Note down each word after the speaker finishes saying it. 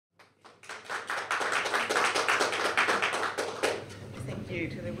you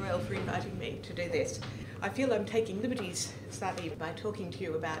to the Royal for inviting me to do this. I feel I'm taking liberties slightly by talking to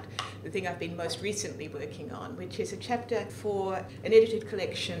you about the thing I've been most recently working on, which is a chapter for an edited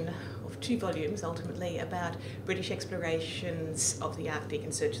collection of 2 volumes, ultimately, about British explorations of the Arctic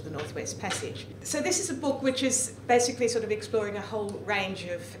in search of the Northwest Passage. So this is a book which is basically sort of exploring a whole range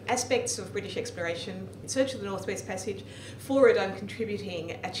of aspects of British exploration in search of the Northwest Passage. For it, I'm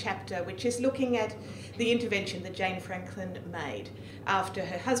contributing a chapter which is looking at the intervention that Jane Franklin made after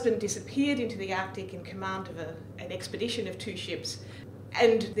her husband disappeared into the Arctic in command of an expedition of 2 ships.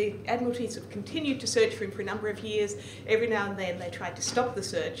 And the Admiralty sort of continued to search for him for a number of years. Every now and then they tried to stop the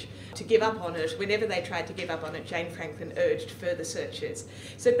search, to give up on it. Whenever they tried to give up on it, Jane Franklin urged further searches.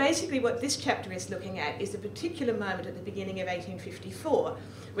 So basically what this chapter is looking at is a particular moment at the beginning of 1854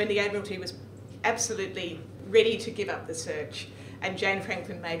 when the Admiralty was absolutely ready to give up the search, and Jane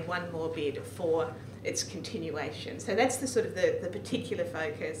Franklin made one more bid for its continuation. So that's the sort of the particular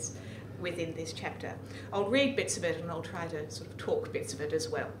focus within this chapter. I'll read bits of it and I'll try to sort of talk bits of it as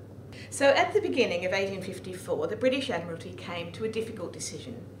well. So at the beginning of 1854, the British Admiralty came to a difficult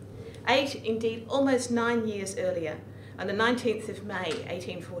decision. 8, indeed almost 9 years earlier, on the 19th of May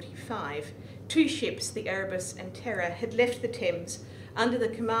 1845, 2 ships, the Erebus and Terror, had left the Thames under the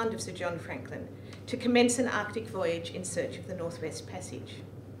command of Sir John Franklin to commence an Arctic voyage in search of the Northwest Passage.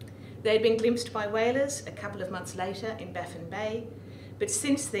 They had been glimpsed by whalers a couple of months later in Baffin Bay, but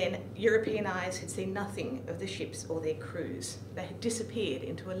since then, European eyes had seen nothing of the ships or their crews. They had disappeared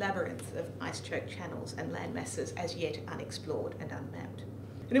into a labyrinth of ice-choked channels and land masses as yet unexplored and unmapped.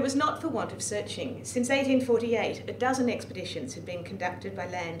 And it was not for want of searching. Since 1848, a dozen expeditions had been conducted by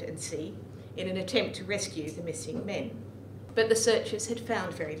land and sea in an attempt to rescue the missing men. But the searchers had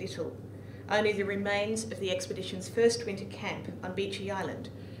found very little. Only the remains of the expedition's first winter camp on Beechey Island,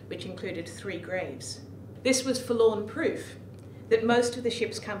 which included 3 graves. This was forlorn proof that most of the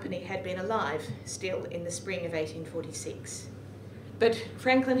ship's company had been alive still in the spring of 1846. But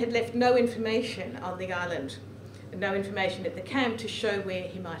Franklin had left no information on the island, no information at the camp to show where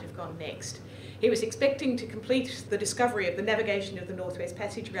he might have gone next. He was expecting to complete the discovery of the navigation of the Northwest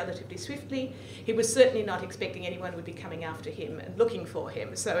Passage relatively swiftly. He was certainly not expecting anyone would be coming after him and looking for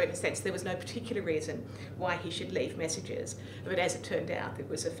him, so in a sense there was no particular reason why he should leave messages, but as it turned out it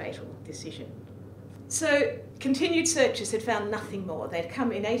was a fatal decision. So continued searchers had found nothing more. They'd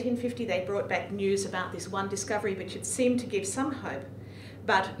come in 1850, they brought back news about this one discovery which had seemed to give some hope,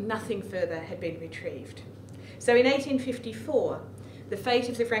 but nothing further had been retrieved. So in 1854, the fate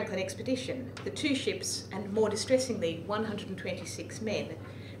of the Franklin expedition, the 2 ships, and more distressingly 126 men,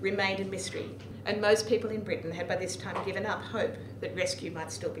 remained a mystery, and most people in Britain had by this time given up hope that rescue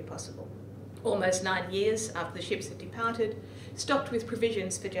might still be possible. Almost 9 years after the ships had departed, stocked with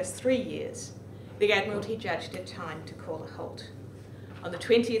provisions for just 3 years, the Admiralty judged it time to call a halt. On the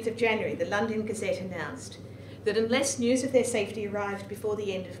 20th of January, the London Gazette announced that unless news of their safety arrived before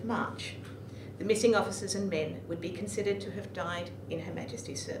the end of March, the missing officers and men would be considered to have died in Her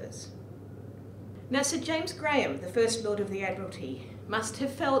Majesty's service. Now, Sir James Graham, the First Lord of the Admiralty, must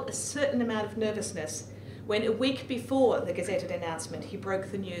have felt a certain amount of nervousness when a week before the gazetted announcement he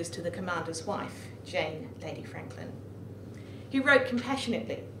broke the news to the commander's wife, Jane, Lady Franklin. He wrote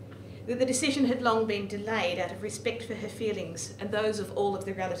compassionately that the decision had long been delayed out of respect for her feelings and those of all of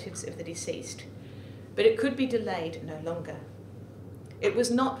the relatives of the deceased, but it could be delayed no longer. It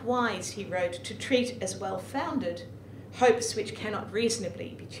was not wise, he wrote, to treat as well-founded hopes which cannot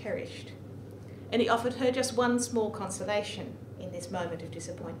reasonably be cherished. And he offered her just one small consolation in this moment of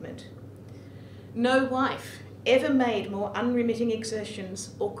disappointment. No wife ever made more unremitting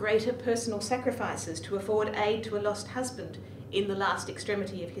exertions or greater personal sacrifices to afford aid to a lost husband in the last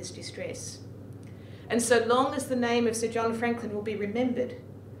extremity of his distress. And so long as the name of Sir John Franklin will be remembered,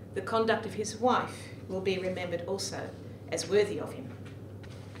 the conduct of his wife will be remembered also as worthy of him.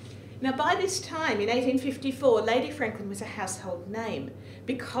 Now, by this time, in 1854, Lady Franklin was a household name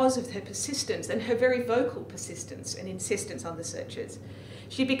because of her persistence and her very vocal persistence and insistence on the searchers.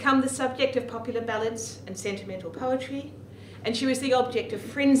 She'd become the subject of popular ballads and sentimental poetry, and she was the object of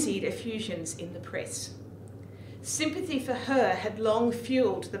frenzied effusions in the press. Sympathy for her had long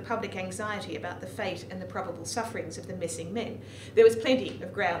fueled the public anxiety about the fate and the probable sufferings of the missing men. There was plenty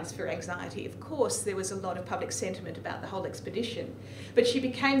of grounds for anxiety, of course. There was a lot of public sentiment about the whole expedition, but she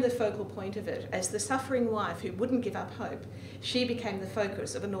became the focal point of it. As the suffering wife who wouldn't give up hope, she became the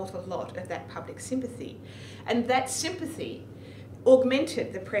focus of an awful lot of that public sympathy. And that sympathy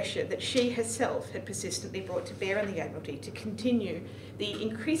augmented the pressure that she herself had persistently brought to bear on the Admiralty to continue the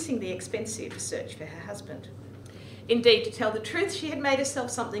increasingly expensive search for her husband. Indeed, to tell the truth, she had made herself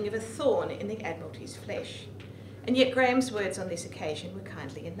something of a thorn in the Admiralty's flesh. And yet Graham's words on this occasion were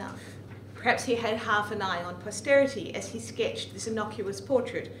kindly enough. Perhaps he had half an eye on posterity as he sketched this innocuous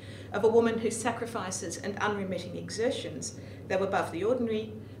portrait of a woman whose sacrifices and unremitting exertions, though above the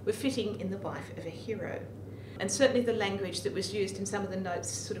ordinary, were fitting in the wife of a hero. And certainly the language that was used in some of the notes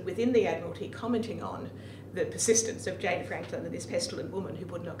sort of within the Admiralty commenting on the persistence of Jane Franklin and this pestilent woman who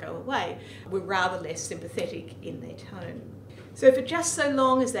would not go away were rather less sympathetic in their tone. So for just so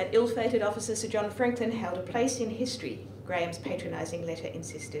long as that ill-fated officer Sir John Franklin held a place in history, Graham's patronising letter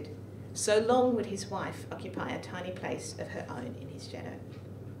insisted, so long would his wife occupy a tiny place of her own in his shadow.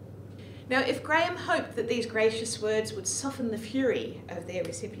 Now, if Graham hoped that these gracious words would soften the fury of their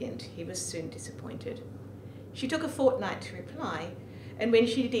recipient, he was soon disappointed. She took a fortnight to reply, and when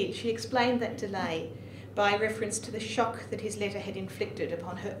she did, she explained that delay by reference to the shock that his letter had inflicted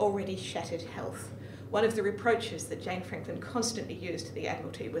upon her already shattered health. One of the reproaches that Jane Franklin constantly used to the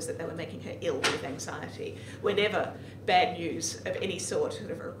Admiralty was that they were making her ill with anxiety. Whenever bad news of any sort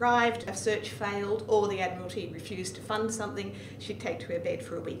arrived, a search failed, or the Admiralty refused to fund something, she'd take to her bed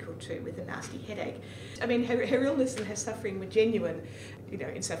for a week or two with a nasty headache. I mean, her illness and her suffering were genuine,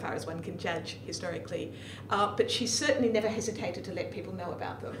 insofar as one can judge historically, but she certainly never hesitated to let people know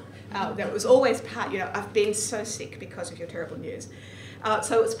about them. That was always part, I've been so sick because of your terrible news.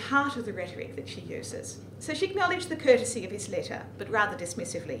 So it was part of the rhetoric that she uses. So she acknowledged the courtesy of his letter, but rather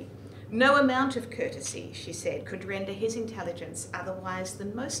dismissively. No amount of courtesy, she said, could render his intelligence otherwise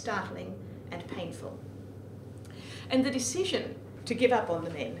than most startling and painful. And the decision to give up on the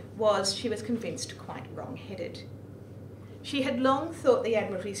men was, she was convinced, quite wrong-headed. She had long thought the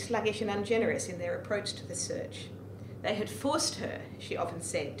Admiralty sluggish and ungenerous in their approach to the search. They had forced her, she often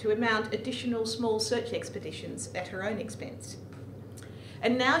said, to mount additional small search expeditions at her own expense.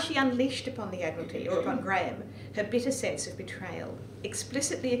 And now she unleashed upon the Admiralty, or upon Graham, her bitter sense of betrayal,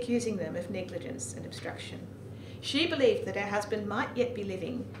 explicitly accusing them of negligence and obstruction. She believed that her husband might yet be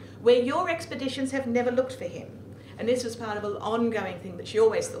living where your expeditions have never looked for him. And this was part of an ongoing thing that she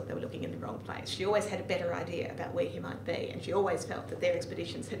always thought they were looking in the wrong place. She always had a better idea about where he might be, and she always felt that their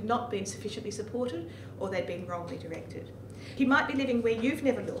expeditions had not been sufficiently supported or they'd been wrongly directed. He might be living where you've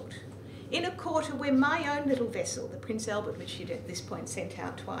never looked, in a quarter where my own little vessel, the Prince Albert, which she'd at this point sent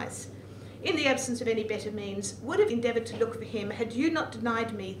out twice, in the absence of any better means, would have endeavoured to look for him had you not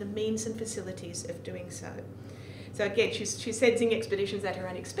denied me the means and facilities of doing so. So again, she's sending expeditions at her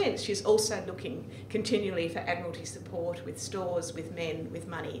own expense. She's also looking continually for Admiralty support with stores, with men, with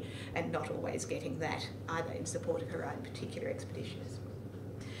money, and not always getting that either in support of her own particular expeditions.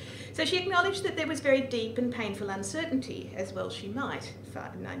 So she acknowledged that there was very deep and painful uncertainty, as well she might,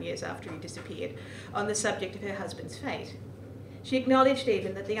 9 years after he disappeared, on the subject of her husband's fate. She acknowledged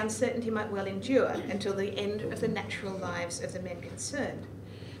even that the uncertainty might well endure until the end of the natural lives of the men concerned,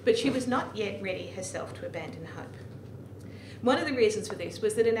 but she was not yet ready herself to abandon hope. One of the reasons for this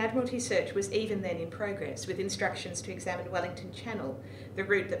was that an Admiralty search was even then in progress, with instructions to examine Wellington Channel, the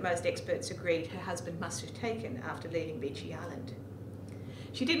route that most experts agreed her husband must have taken after leaving Beechey Island.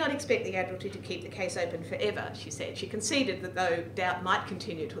 She did not expect the Admiralty to keep the case open forever, she said. She conceded that though doubt might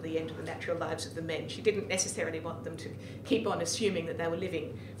continue till the end of the natural lives of the men, she didn't necessarily want them to keep on assuming that they were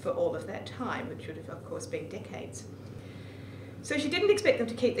living for all of that time, which would have, of course, been decades. So she didn't expect them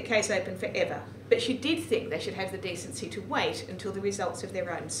to keep the case open forever, but she did think they should have the decency to wait until the results of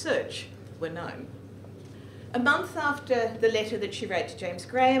their own search were known. A month after the letter that she wrote to James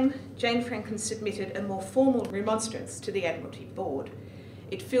Graham, Jane Franklin submitted a more formal remonstrance to the Admiralty Board.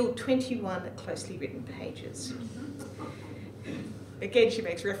 It filled 21 closely written pages. Again, she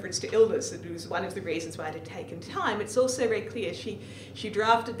makes reference to illness, and it was one of the reasons why it had taken time. It's also very clear she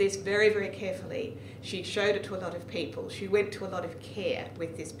drafted this very, very carefully. She showed it to a lot of people. She went to a lot of care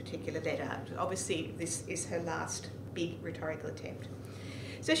with this particular letter. Obviously, this is her last big rhetorical attempt.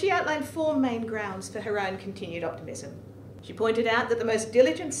 So she outlined 4 main grounds for her own continued optimism. She pointed out that the most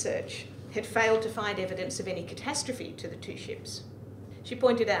diligent search had failed to find evidence of any catastrophe to the 2 ships. She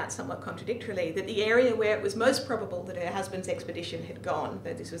pointed out, somewhat contradictorily, that the area where it was most probable that her husband's expedition had gone,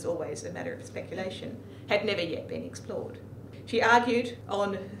 though this was always a matter of speculation, had never yet been explored. She argued,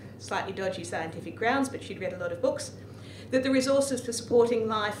 on slightly dodgy scientific grounds, but she'd read a lot of books, that the resources for supporting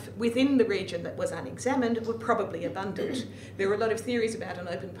life within the region that was unexamined were probably abundant. There were a lot of theories about an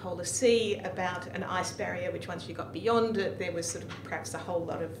open polar sea, about an ice barrier, which once you got beyond it, there was sort of perhaps a whole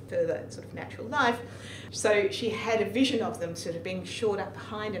lot of further sort of natural life. So she had a vision of them sort of being shored up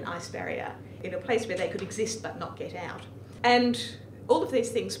behind an ice barrier in a place where they could exist but not get out. And all of these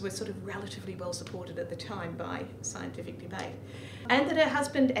things were sort of relatively well supported at the time by scientific debate. And that her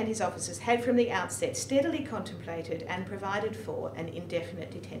husband and his officers had from the outset steadily contemplated and provided for an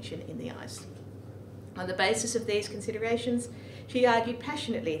indefinite detention in the ice. On the basis of these considerations, she argued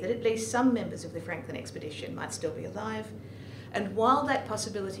passionately that at least some members of the Franklin expedition might still be alive, and while that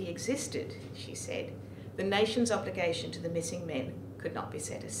possibility existed, she said, the nation's obligation to the missing men could not be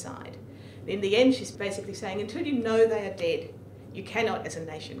set aside. In the end, she's basically saying, until you know they are dead, you cannot, as a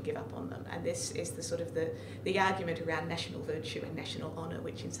nation, give up on them. And this is the sort of the argument around national virtue and national honour,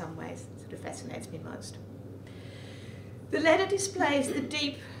 which in some ways sort of fascinates me most. The letter displays the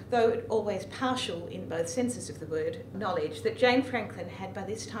deep, though always partial in both senses of the word, knowledge that Jane Franklin had by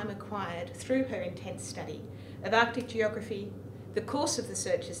this time acquired through her intense study of Arctic geography, the course of the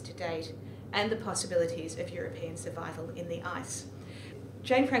searches to date, and the possibilities of European survival in the ice.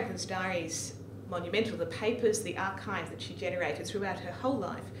 Jane Franklin's diaries, monumental, the papers, the archive that she generated throughout her whole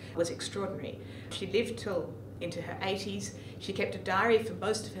life was extraordinary. She lived till into her 80s. She kept a diary for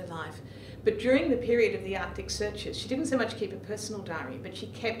most of her life. But during the period of the Arctic searches, she didn't so much keep a personal diary, but she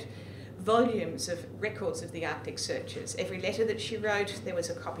kept volumes of records of the Arctic searches. Every letter that she wrote, there was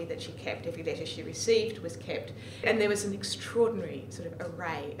a copy that she kept. Every letter she received was kept. And there was an extraordinary sort of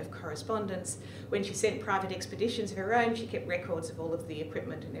array of correspondence. When she sent private expeditions of her own, she kept records of all of the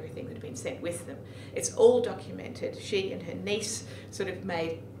equipment and everything that had been sent with them. It's all documented. She and her niece sort of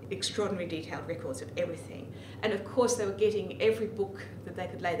made extraordinary detailed records of everything. And of course they were getting every book that they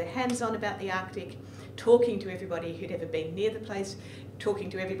could lay their hands on about the Arctic, talking to everybody who'd ever been near the place, talking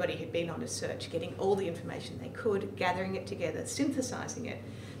to everybody who'd been on a search, getting all the information they could, gathering it together, synthesising it.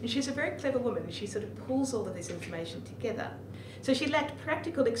 And she's a very clever woman, and she sort of pulls all of this information together. So she lacked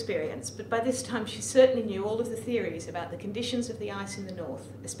practical experience, but by this time she certainly knew all of the theories about the conditions of the ice in the north,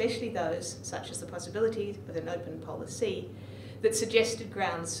 especially those, such as the possibility of an open polar sea, that suggested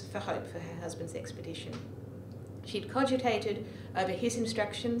grounds for hope for her husband's expedition. She'd cogitated over his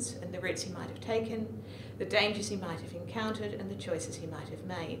instructions and the routes he might have taken, the dangers he might have encountered and the choices he might have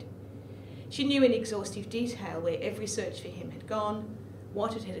made. She knew in exhaustive detail where every search for him had gone,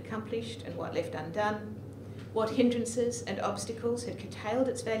 what it had accomplished and what left undone, what hindrances and obstacles had curtailed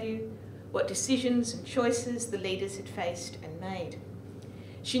its value, what decisions and choices the leaders had faced and made.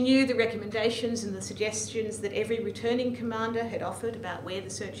 She knew the recommendations and the suggestions that every returning commander had offered about where the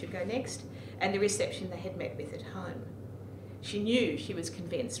search should go next and the reception they had met with at home. She knew, she was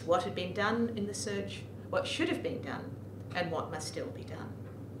convinced, what had been done in the search, what should have been done, and what must still be done.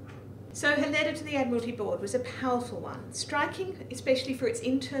 So her letter to the Admiralty Board was a powerful one, striking especially for its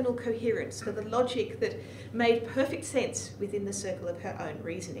internal coherence, for the logic that made perfect sense within the circle of her own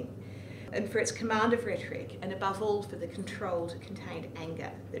reasoning, and for its command of rhetoric, and above all for the controlled, contained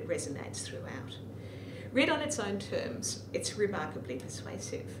anger that resonates throughout. Read on its own terms, it's remarkably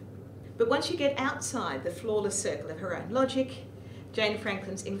persuasive. But once you get outside the flawless circle of her own logic, Jane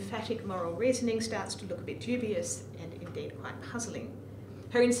Franklin's emphatic moral reasoning starts to look a bit dubious and indeed quite puzzling.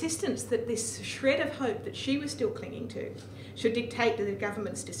 Her insistence that this shred of hope that she was still clinging to should dictate the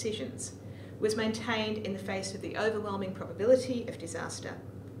government's decisions was maintained in the face of the overwhelming probability of disaster,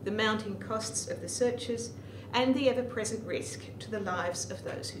 the mounting costs of the searches, and the ever-present risk to the lives of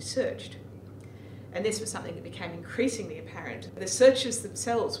those who searched. And this was something that became increasingly apparent. The searchers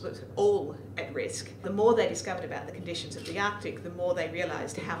themselves were all at risk. The more they discovered about the conditions of the Arctic, the more they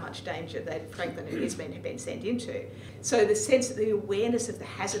realised how much danger that Franklin and his men had been sent into. So the sense that the awareness of the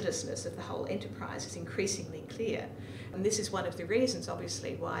hazardousness of the whole enterprise is increasingly clear. And this is one of the reasons,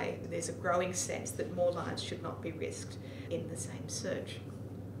 obviously, why there's a growing sense that more lives should not be risked in the same search.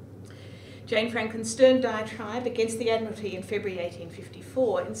 Jane Franklin's stern diatribe against the Admiralty in February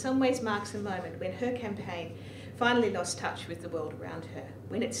 1854 in some ways marks a moment when her campaign finally lost touch with the world around her,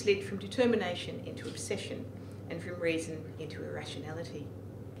 when it slid from determination into obsession and from reason into irrationality.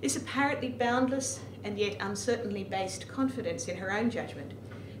 This apparently boundless and yet uncertainly based confidence in her own judgment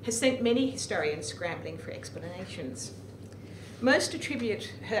has sent many historians scrambling for explanations. Most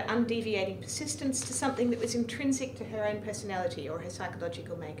attribute her undeviating persistence to something that was intrinsic to her own personality or her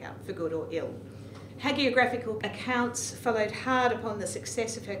psychological makeup, for good or ill. Hagiographical accounts followed hard upon the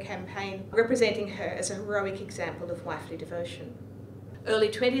success of her campaign, representing her as a heroic example of wifely devotion. Early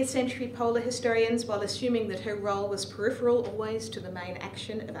 20th century polar historians, while assuming that her role was peripheral always to the main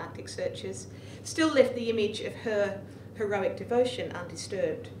action of Arctic searches, still left the image of her heroic devotion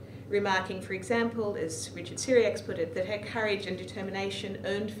undisturbed, remarking, for example, as Richard Syriacs put it, that her courage and determination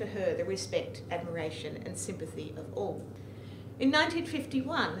earned for her the respect, admiration and sympathy of all. In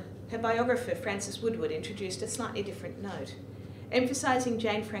 1951, her biographer Frances Woodward introduced a slightly different note, emphasising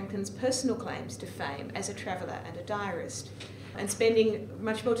Jane Franklin's personal claims to fame as a traveller and a diarist, and spending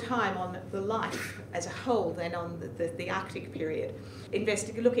much more time on the life as a whole than on the Arctic period,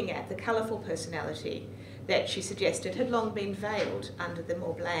 looking at the colourful personality, that she suggested had long been veiled under the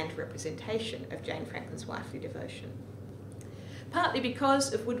more bland representation of Jane Franklin's wifely devotion. Partly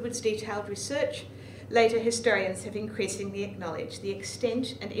because of Woodward's detailed research, later historians have increasingly acknowledged the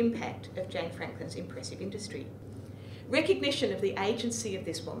extent and impact of Jane Franklin's impressive industry. Recognition of the agency of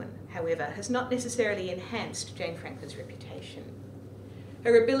this woman, however, has not necessarily enhanced Jane Franklin's reputation.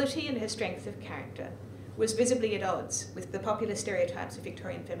 Her ability and her strength of character was visibly at odds with the popular stereotypes of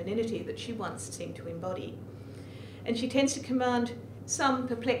Victorian femininity that she once seemed to embody. And she tends to command some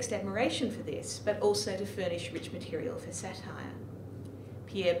perplexed admiration for this, but also to furnish rich material for satire.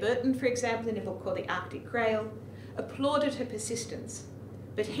 Pierre Burton, for example, in a book called The Arctic Grail, applauded her persistence,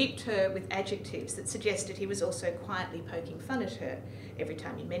 but heaped her with adjectives that suggested he was also quietly poking fun at her every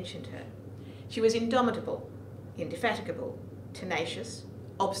time he mentioned her. She was indomitable, indefatigable, tenacious,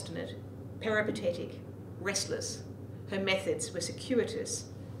 obstinate, peripatetic, restless. Her methods were circuitous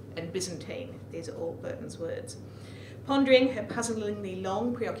and Byzantine. These are all Burton's words. Pondering her puzzlingly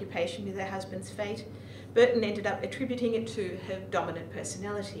long preoccupation with her husband's fate, Burton ended up attributing it to her dominant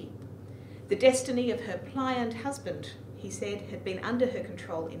personality. The destiny of her pliant husband, he said, had been under her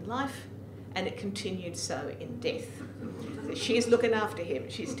control in life, and it continued so in death. So she's looking after him,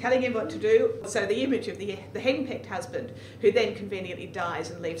 she's telling him what to do. So the image of the henpecked husband, who then conveniently dies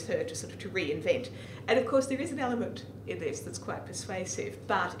and leaves her to reinvent. And of course there is an element in this that's quite persuasive,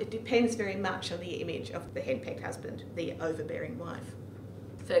 but it depends very much on the image of the henpecked husband, the overbearing wife.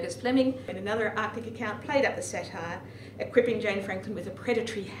 Fergus Fleming, in another Arctic account, played up the satire, equipping Jane Franklin with a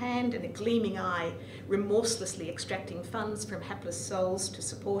predatory hand and a gleaming eye, remorselessly extracting funds from hapless souls to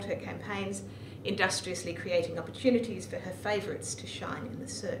support her campaigns, industriously creating opportunities for her favourites to shine in the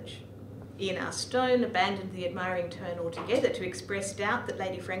search. Ian R. Stone abandoned the admiring tone altogether to express doubt that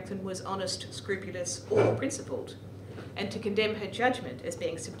Lady Franklin was honest, scrupulous, or principled, and to condemn her judgment as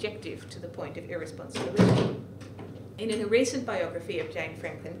being subjective to the point of irresponsibility. And in a recent biography of Jane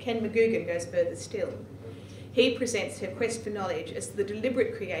Franklin, Ken McGugan goes further still. He presents her quest for knowledge as the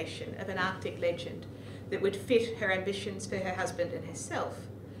deliberate creation of an Arctic legend that would fit her ambitions for her husband and herself,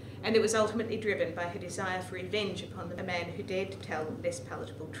 and it was ultimately driven by her desire for revenge upon a man who dared to tell less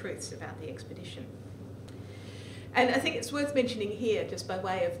palatable truths about the expedition. And I think it's worth mentioning here, just by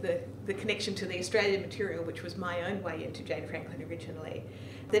way of the connection to the Australian material, which was my own way into Jane Franklin originally,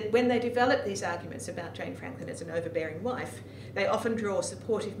 that when they develop these arguments about Jane Franklin as an overbearing wife, they often draw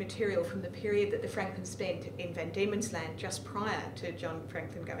supportive material from the period that the Franklins spent in Van Diemen's Land just prior to John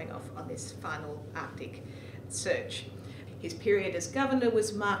Franklin going off on this final Arctic search. His period as governor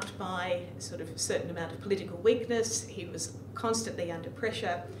was marked by a certain amount of political weakness. He was constantly under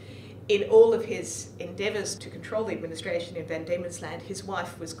pressure. In all of his endeavours to control the administration in Van Diemen's Land, his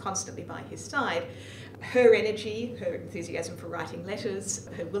wife was constantly by his side. Her energy, her enthusiasm for writing letters,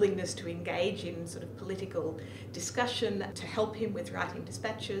 her willingness to engage in political discussion, to help him with writing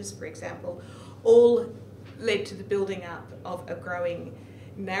dispatches, for example, all led to the building up of a growing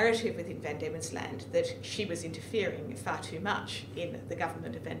narrative within Van Diemen's Land that she was interfering far too much in the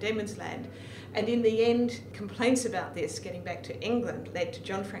government of Van Diemen's Land. And in the end, complaints about this, getting back to England, led to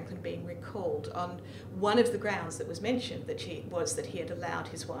John Franklin being recalled on one of the grounds that was mentioned, that he had allowed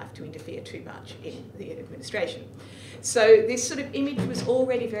his wife to interfere too much in the administration. So this image was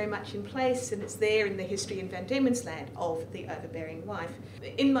already very much in place, and it's there in the history in Van Diemen's Land of the overbearing wife.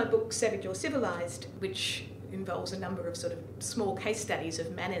 In my book, Savage or Civilised, which involves a number of small case studies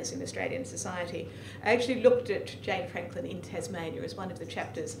of manners in Australian society, I actually looked at Jane Franklin in Tasmania as one of the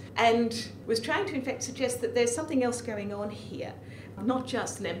chapters and was trying to in fact suggest that there's something else going on here, not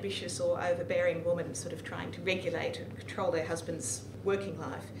just an ambitious or overbearing woman trying to regulate and control their husband's working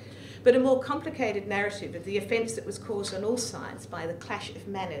life, but a more complicated narrative of the offence that was caused on all sides by the clash of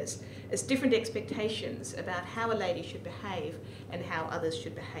manners as different expectations about how a lady should behave and how others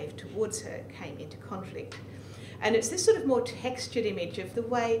should behave towards her came into conflict. And it's this more textured image of the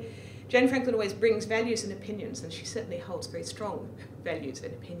way Jane Franklin always brings values and opinions, and she certainly holds very strong values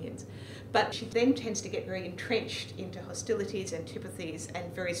and opinions, but she then tends to get very entrenched into hostilities, antipathies,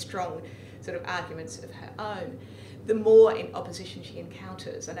 and very strong arguments of her own, the more in opposition she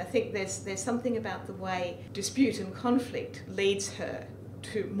encounters. And I think there's something about the way dispute and conflict leads her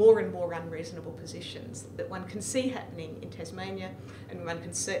to more and more unreasonable positions that one can see happening in Tasmania, and one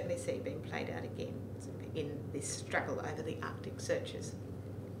can certainly see being played out again in this struggle over the Arctic searches.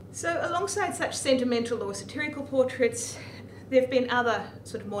 So alongside such sentimental or satirical portraits, there have been other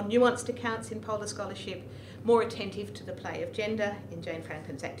more nuanced accounts in polar scholarship, more attentive to the play of gender in Jane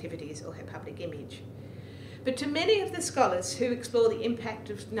Franklin's activities or her public image. But to many of the scholars who explore the impact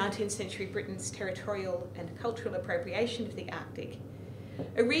of 19th century Britain's territorial and cultural appropriation of the Arctic,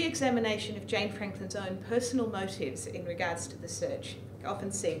 A re-examination of Jane Franklin's own personal motives in regards to the search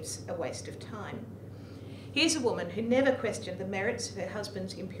often seems a waste of time. Here's a woman who never questioned the merits of her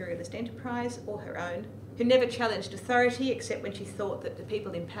husband's imperialist enterprise or her own, who never challenged authority except when she thought that the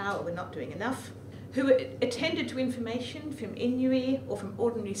people in power were not doing enough, who attended to information from Inuit or from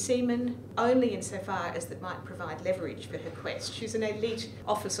ordinary seamen only insofar as that might provide leverage for her quest. She's an elite,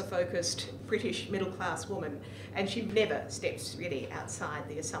 officer-focused British middle-class woman, and she never steps really outside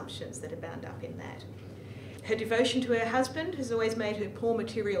the assumptions that are bound up in that. Her devotion to her husband has always made her poor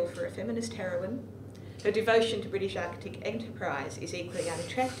material for a feminist heroine. Her devotion to British Arctic enterprise is equally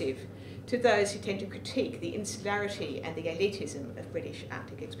unattractive to those who tend to critique the insularity and the elitism of British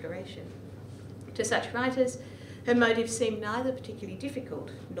Arctic exploration. To such writers, her motives seem neither particularly difficult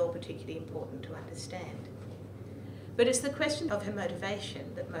nor particularly important to understand. But it's the question of her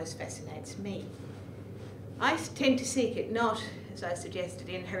motivation that most fascinates me. I tend to seek it not, as I suggested,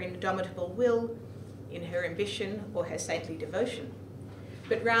 in her indomitable will, in her ambition or her saintly devotion,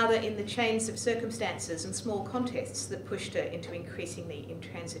 but rather in the chains of circumstances and small contests that pushed her into increasingly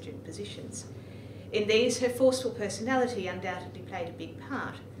intransigent positions. In these, her forceful personality undoubtedly played a big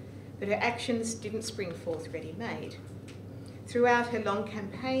part, but her actions didn't spring forth ready-made. Throughout her long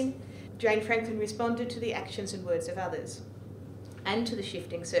campaign, Jane Franklin responded to the actions and words of others, and to the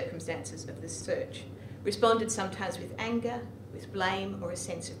shifting circumstances of the search, responded sometimes with anger, with blame or a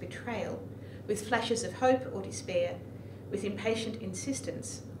sense of betrayal, with flashes of hope or despair, with impatient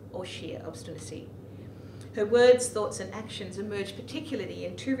insistence or sheer obstinacy. Her words, thoughts and actions emerge particularly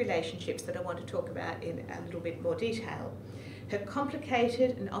in two relationships that I want to talk about in a little bit more detail. Her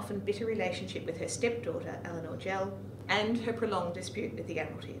complicated and often bitter relationship with her stepdaughter, Eleanor Gell, and her prolonged dispute with the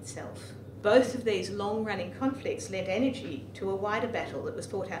Admiralty itself. Both of these long-running conflicts lent energy to a wider battle that was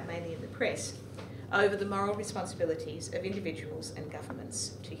fought out mainly in the press over the moral responsibilities of individuals and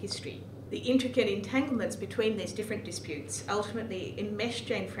governments to history. The intricate entanglements between these different disputes ultimately enmeshed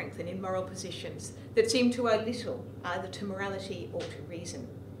Jane Franklin in moral positions that seemed to owe little either to morality or to reason.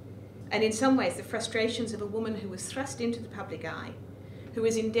 And in some ways, the frustrations of a woman who was thrust into the public eye, who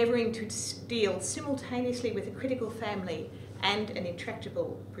was endeavouring to deal simultaneously with a critical family and an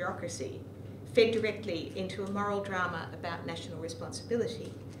intractable bureaucracy, fed directly into a moral drama about national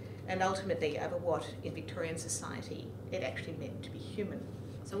responsibility, and ultimately over what, in Victorian society, it actually meant to be human.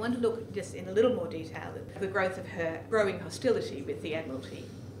 So I want to look just in a little more detail at the growth of her growing hostility with the Admiralty.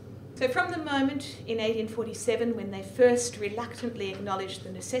 So from the moment in 1847 when they first reluctantly acknowledged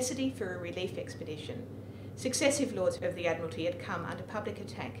the necessity for a relief expedition, successive lords of the Admiralty had come under public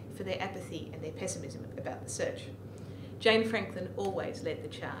attack for their apathy and their pessimism about the search. Jane Franklin always led the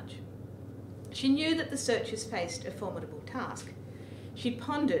charge. She knew that the searchers faced a formidable task. She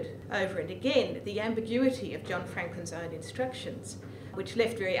pondered over and again the ambiguity of John Franklin's own instructions, which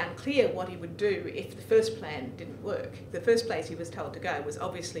left very unclear what he would do if the first plan didn't work. The first place he was told to go was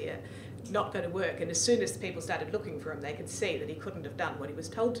obviously not going to work, and as soon as the people started looking for him, they could see that he couldn't have done what he was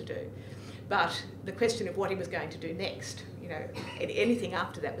told to do. But the question of what he was going to do next, anything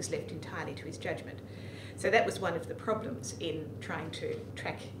after that was left entirely to his judgment. So that was one of the problems in trying to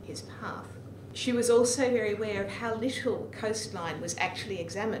track his path. She was also very aware of how little coastline was actually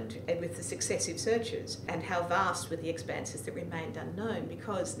examined with the successive searches, and how vast were the expanses that remained unknown,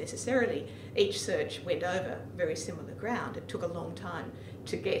 because necessarily each search went over very similar ground. It took a long time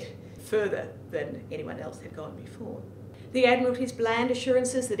to get further than anyone else had gone before. The Admiralty's bland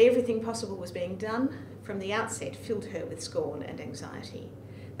assurances that everything possible was being done from the outset filled her with scorn and anxiety.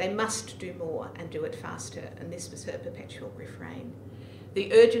 They must do more and do it faster, and this was her perpetual refrain.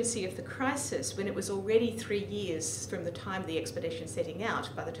 The urgency of the crisis, when it was already 3 years from the time of the expedition setting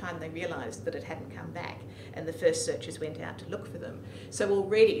out, by the time they realised that it hadn't come back and the first searchers went out to look for them. So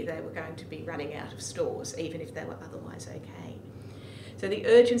already they were going to be running out of stores, even if they were otherwise okay. So the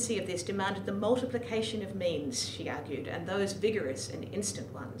urgency of this demanded the multiplication of means, she argued, and those vigorous and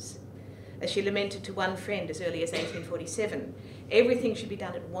instant ones. As she lamented to one friend as early as 1847, everything should be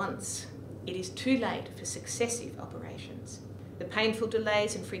done at once. It is too late for successive operations. The painful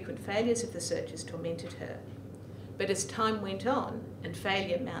delays and frequent failures of the searchers tormented her. But as time went on and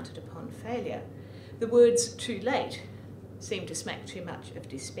failure mounted upon failure, the words "too late" seemed to smack too much of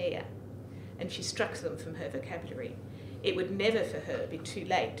despair, and she struck them from her vocabulary. It would never for her be too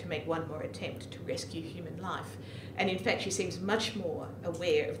late to make one more attempt to rescue human life. And in fact, she seems much more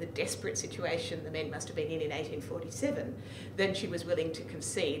aware of the desperate situation the men must have been in 1847 than she was willing to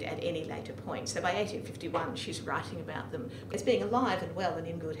concede at any later point. So by 1851, she's writing about them as being alive and well and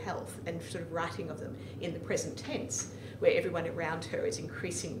in good health, and sort of writing of them in the present tense, where everyone around her is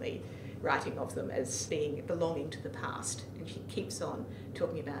increasingly writing of them as being belonging to the past, and she keeps on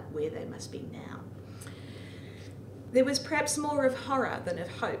talking about where they must be now. There was perhaps more of horror than of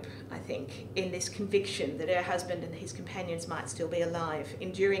hope, I think, in this conviction that her husband and his companions might still be alive,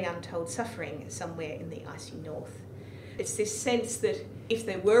 enduring untold suffering somewhere in the icy north. It's this sense that if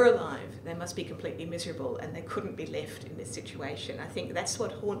they were alive, they must be completely miserable and they couldn't be left in this situation. I think that's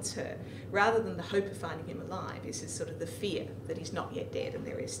what haunts her, rather than the hope of finding him alive, is this sort of the fear that he's not yet dead and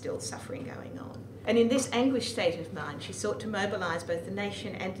there is still suffering going on. And in this anguished state of mind, she sought to mobilise both the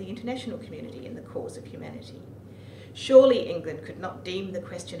nation and the international community in the cause of humanity. "Surely England could not deem the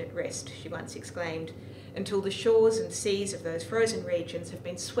question at rest," she once exclaimed, "until the shores and seas of those frozen regions have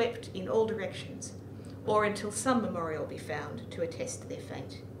been swept in all directions, or until some memorial be found to attest their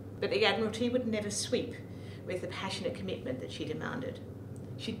fate." But the Admiralty would never sweep with the passionate commitment that she demanded.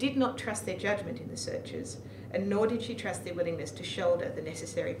 She did not trust their judgment in the searches, and nor did she trust their willingness to shoulder the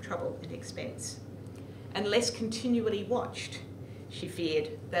necessary trouble and expense. Unless continually watched, she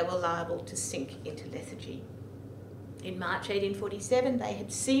feared they were liable to sink into lethargy. In March 1847, they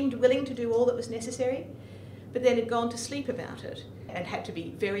had seemed willing to do all that was necessary, but then had gone to sleep about it and had to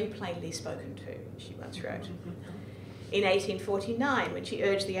be very plainly spoken to, she once wrote. In 1849, when she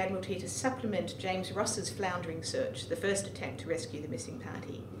urged the Admiralty to supplement James Ross's floundering search, the first attempt to rescue the missing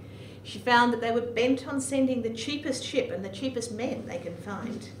party, she found that they were bent on sending the cheapest ship and the cheapest men they can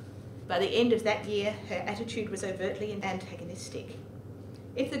find. By the end of that year, her attitude was overtly antagonistic.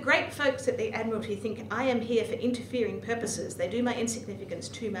 "If the great folks at the Admiralty think I am here for interfering purposes, they do my insignificance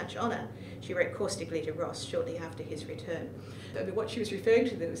too much honour," she wrote caustically to Ross shortly after his return. I mean, what she was referring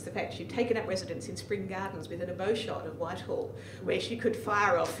to was the fact she'd taken up residence in Spring Gardens within a bowshot of Whitehall, where she could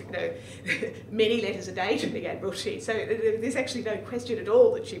fire off, many letters a day to the Admiralty. So there's actually no question at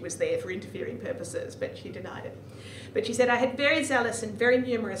all that she was there for interfering purposes, but she denied it. But she said, "I had very zealous and very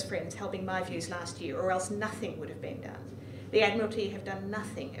numerous friends helping my views last year, or else nothing would have been done. The Admiralty have done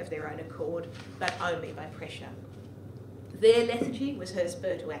nothing of their own accord, but only by pressure." Their lethargy was her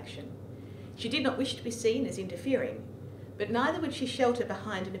spur to action. She did not wish to be seen as interfering, but neither would she shelter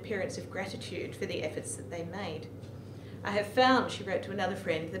behind an appearance of gratitude for the efforts that they made. "I have found," she wrote to another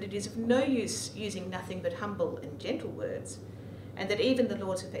friend, "that it is of no use using nothing but humble and gentle words, and that even the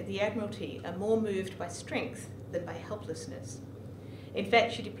Lords of the Admiralty are more moved by strength than by helplessness." In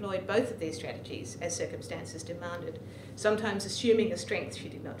fact, she deployed both of these strategies as circumstances demanded, sometimes assuming a strength she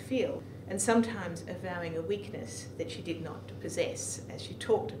did not feel, and sometimes avowing a weakness that she did not possess, as she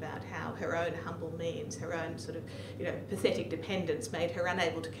talked about how her own humble means, her own sort of pathetic dependence made her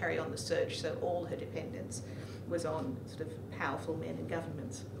unable to carry on the search, so all her dependence was on sort of powerful men and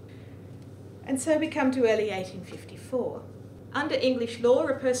governments. And so we come to early 1854. Under English law,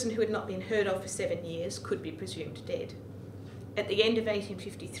 a person who had not been heard of for 7 years could be presumed dead. At the end of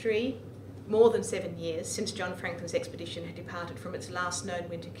 1853, more than 7 years since John Franklin's expedition had departed from its last known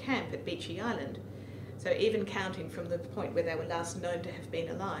winter camp at Beechey Island, so even counting from the point where they were last known to have been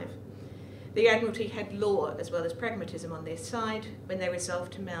alive, the Admiralty had law as well as pragmatism on their side when they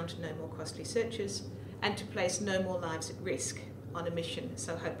resolved to mount no more costly searches and to place no more lives at risk on a mission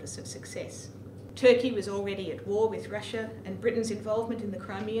so hopeless of success. Turkey was already at war with Russia, and Britain's involvement in the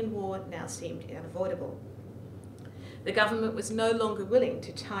Crimean War now seemed unavoidable. The government was no longer willing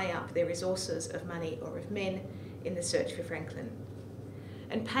to tie up their resources of money or of men in the search for Franklin.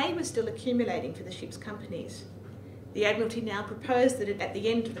 And pay was still accumulating for the ship's companies. The Admiralty now proposed that at the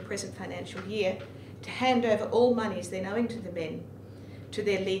end of the present financial year to hand over all monies then owing to the men to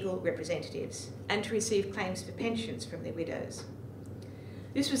their legal representatives and to receive claims for pensions from their widows.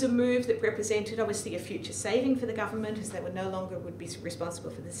 This was a move that represented obviously a future saving for the government, as they were no longer would be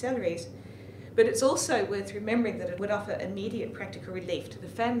responsible for the salaries. But it's also worth remembering that it would offer immediate practical relief to the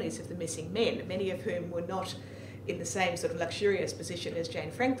families of the missing men, many of whom were not in the same sort of luxurious position as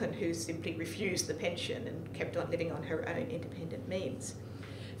Jane Franklin, who simply refused the pension and kept on living on her own independent means.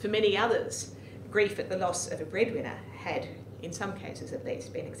 For many others, grief at the loss of a breadwinner had, in some cases at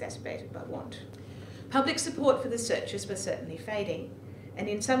least, been exacerbated by want. Public support for the searchers was certainly fading, and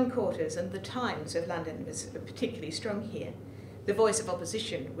in some quarters, and the Times of London was particularly strong here, the voice of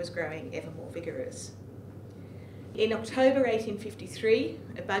opposition was growing ever more vigorous. In October 1853,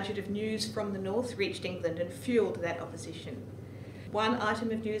 a budget of news from the north reached England and fuelled that opposition. One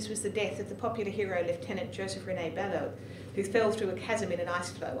item of news was the death of the popular hero Lieutenant Joseph René Ballot, who fell through a chasm in an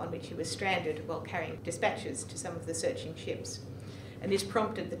ice floe on which he was stranded while carrying dispatches to some of the searching ships. And this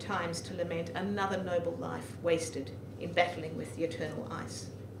prompted the Times to lament another noble life wasted in battling with the eternal ice.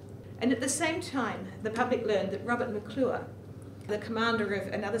 And at the same time, the public learned that Robert McClure, the commander of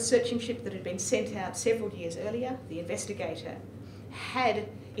another searching ship that had been sent out several years earlier, the Investigator, had,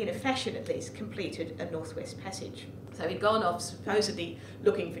 in a fashion at least, completed a northwest passage. So he'd gone off supposedly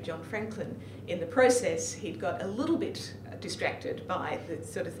looking for John Franklin. In the process, he'd got a little bit distracted by the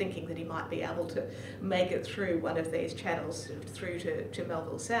sort of thinking that he might be able to make it through one of these channels through to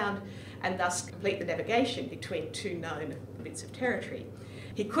Melville Sound and thus complete the navigation between two known bits of territory.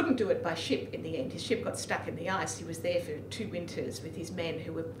 He couldn't do it by ship in the end. His ship got stuck in the ice. He was there for 2 winters with his men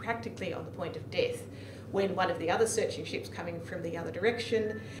who were practically on the point of death when one of the other searching ships coming from the other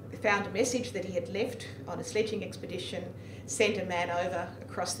direction found a message that he had left on a sledging expedition, sent a man over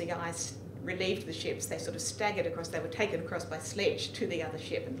across the ice, relieved the ships. They sort of staggered across. They were taken across by sledge to the other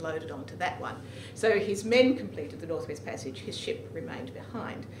ship and loaded onto that one. So his men completed the Northwest Passage. His ship remained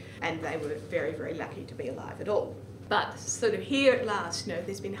behind, and they were very, very lucky to be alive at all. But sort of here at last, you know,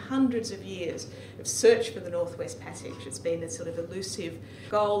 there's been hundreds of years of search for the Northwest Passage. It's been a sort of elusive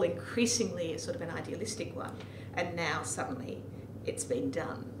goal, increasingly a sort of an idealistic one, and now suddenly it's been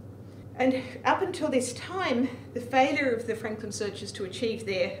done. And up until this time, the failure of the Franklin searchers to achieve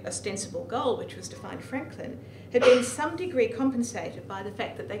their ostensible goal, which was to find Franklin, had been in some degree compensated by the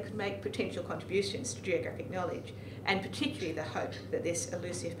fact that they could make potential contributions to geographic knowledge, and particularly the hope that this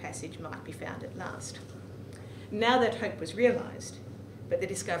elusive passage might be found at last. Now that hope was realised, but the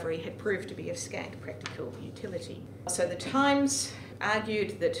discovery had proved to be of scant practical utility. So the Times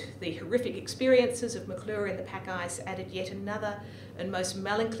argued that the horrific experiences of McClure in the pack ice added yet another and most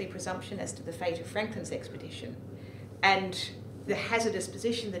melancholy presumption as to the fate of Franklin's expedition, and the hazardous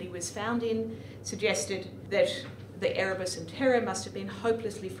position that he was found in suggested that the Erebus and Terror must have been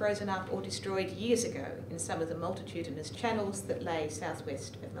hopelessly frozen up or destroyed years ago in some of the multitudinous channels that lay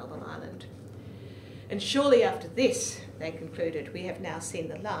southwest of Melville Island. And surely after this, they concluded, we have now seen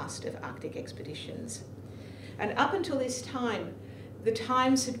the last of Arctic expeditions. And up until this time, the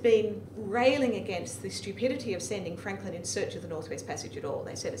Times had been railing against the stupidity of sending Franklin in search of the Northwest Passage at all.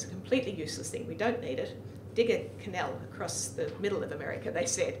 They said it's a completely useless thing, we don't need it. Dig a canal across the middle of America, they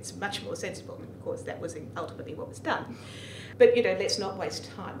said. It's much more sensible. And of course, that was ultimately what was done. But, you know, let's not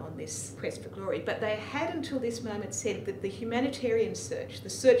waste time on this quest for glory. But they had until this moment said that the humanitarian search, the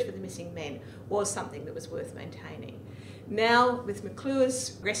search for the missing men, was something that was worth maintaining. Now, with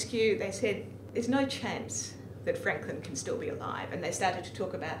McClure's rescue, they said there's no chance that Franklin can still be alive. And they started to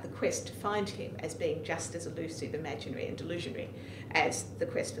talk about the quest to find him as being just as elusive, imaginary and delusionary as the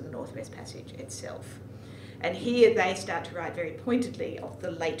quest for the Northwest Passage itself. And here they start to write very pointedly of the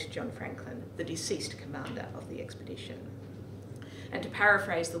late John Franklin, the deceased commander of the expedition. And to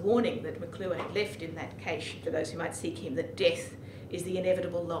paraphrase the warning that McClure had left in that cache for those who might seek him, that death is the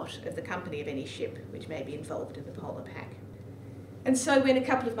inevitable lot of the company of any ship which may be involved in the polar pack. And so when a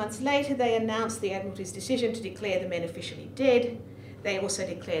couple of months later they announced the Admiralty's decision to declare the men officially dead, they also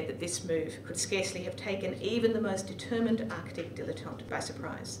declared that this move could scarcely have taken even the most determined Arctic dilettante by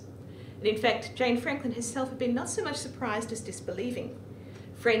surprise. And in fact, Jane Franklin herself had been not so much surprised as disbelieving.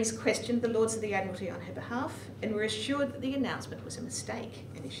 Friends questioned the Lords of the Admiralty on her behalf and were assured that the announcement was a mistake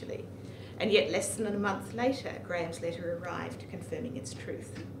initially. And yet less than a month later, Graham's letter arrived confirming its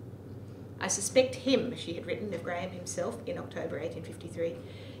truth. I suspect him, she had written of Graham himself in October 1853,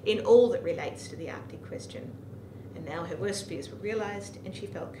 in all that relates to the Arctic question. And now her worst fears were realised and she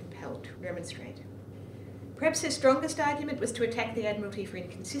felt compelled to remonstrate. Perhaps her strongest argument was to attack the Admiralty for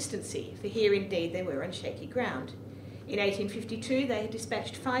inconsistency, for here indeed they were on shaky ground. In 1852 they had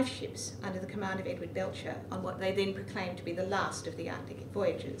dispatched 5 ships under the command of Edward Belcher on what they then proclaimed to be the last of the Arctic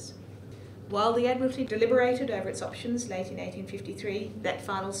voyages. While the Admiralty deliberated over its options late in 1853, that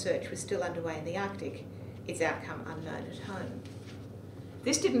final search was still underway in the Arctic, its outcome unknown at home.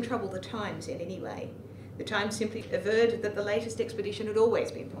 This didn't trouble the Times in any way. The Times simply averred that the latest expedition had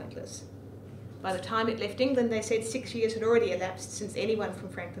always been pointless. By the time it left England, they said 6 years had already elapsed since anyone from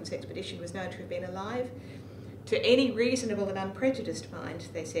Franklin's expedition was known to have been alive. To any reasonable and unprejudiced mind,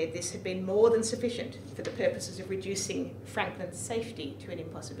 they said, this had been more than sufficient for the purposes of reducing Franklin's safety to an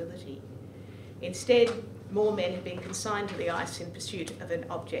impossibility. Instead, more men had been consigned to the ice in pursuit of an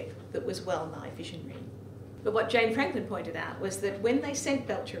object that was well-nigh visionary. But what Jane Franklin pointed out was that when they sent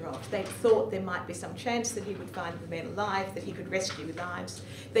Belcher off, they thought there might be some chance that he would find the men alive, that he could rescue lives.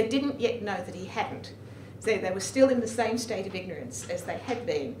 They didn't yet know that he hadn't. So they were still in the same state of ignorance as they had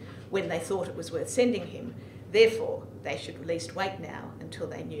been when they thought it was worth sending him. Therefore, they should at least wait now until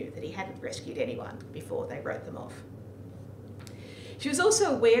they knew that he hadn't rescued anyone before they wrote them off. She was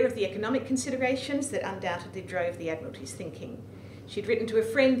also aware of the economic considerations that undoubtedly drove the Admiralty's thinking. She'd written to a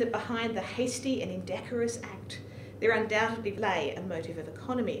friend that behind the hasty and indecorous act, there undoubtedly lay a motive of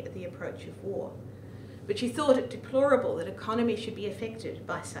economy at the approach of war. But she thought it deplorable that economy should be affected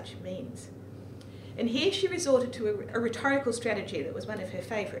by such means. And here she resorted to a rhetorical strategy that was one of her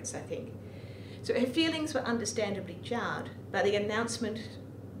favourites, I think. So her feelings were understandably jarred by the announcement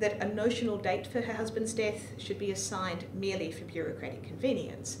that a notional date for her husband's death should be assigned merely for bureaucratic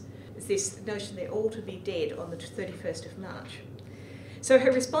convenience. It's this notion they're all to be dead on the 31st of March. So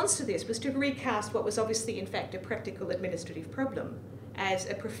her response to this was to recast what was obviously in fact a practical administrative problem as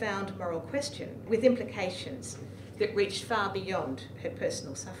a profound moral question with implications that reached far beyond her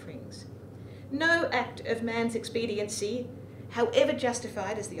personal sufferings. No act of man's expediency, however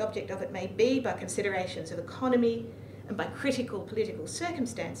justified as the object of it may be by considerations of economy and by critical political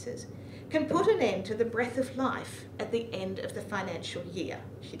circumstances, can put an end to the breath of life at the end of the financial year,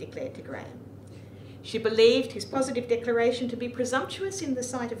 she declared to Graham. She believed his positive declaration to be presumptuous in the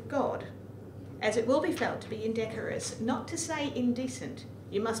sight of God, as it will be felt to be indecorous, not to say indecent,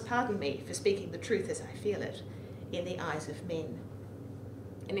 you must pardon me for speaking the truth as I feel it, in the eyes of men.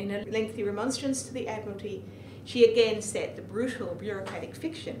 And in a lengthy remonstrance to the Admiralty, she again said the brutal bureaucratic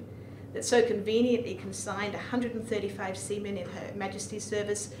fiction that so conveniently consigned 135 seamen in Her Majesty's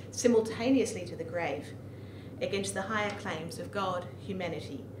service simultaneously to the grave against the higher claims of God,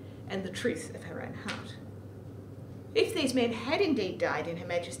 humanity, and the truth of her own heart. If these men had indeed died in Her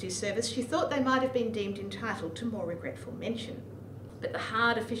Majesty's service, she thought they might have been deemed entitled to more regretful mention. But the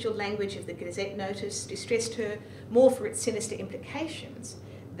hard official language of the Gazette notice distressed her more for its sinister implications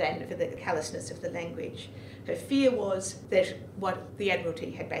than for the callousness of the language. Her fear was that what the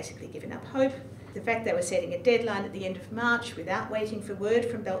Admiralty had basically given up hope, the fact they were setting a deadline at the end of March without waiting for word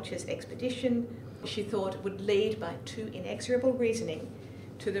from Belcher's expedition, she thought would lead by too inexorable reasoning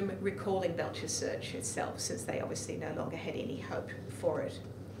to them recalling Belcher's search itself, since they obviously no longer had any hope for it.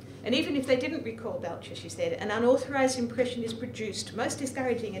 And even if they didn't recall Belcher, she said, an unauthorised impression is produced, most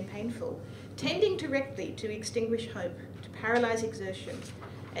discouraging and painful, tending directly to extinguish hope, to paralyse exertion,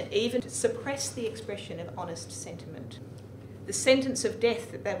 and even to suppress the expression of honest sentiment. The sentence of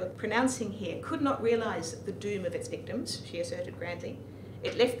death that they were pronouncing here could not realise the doom of its victims, she asserted grandly.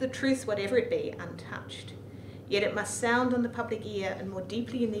 It left the truth, whatever it be, untouched. Yet it must sound on the public ear and more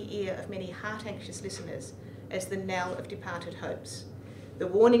deeply in the ear of many heart-anxious listeners as the knell of departed hopes, the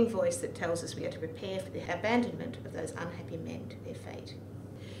warning voice that tells us we are to prepare for the abandonment of those unhappy men to their fate.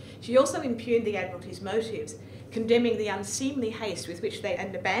 She also impugned the Admiralty's motives, condemning the unseemly haste with which they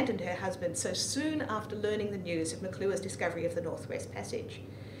had abandoned her husband so soon after learning the news of McClure's discovery of the Northwest Passage.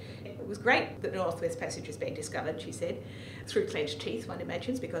 It was great that the Northwest Passage has been discovered, she said, through clenched teeth, one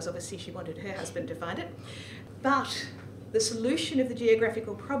imagines, because obviously she wanted her husband to find it. But the solution of the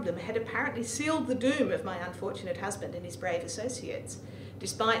geographical problem had apparently sealed the doom of my unfortunate husband and his brave associates,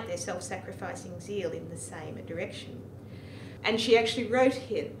 despite their self-sacrificing zeal in the same direction. And she actually wrote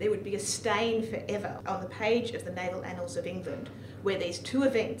here there would be a stain forever on the page of the naval annals of England where these two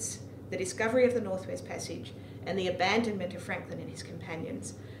events, the discovery of the Northwest Passage and the abandonment of Franklin and his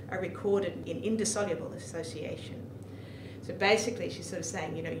companions, are recorded in indissoluble association. So basically she's sort of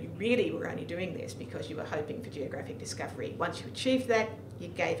saying, you know, you really were only doing this because you were hoping for geographic discovery. Once you achieved that, you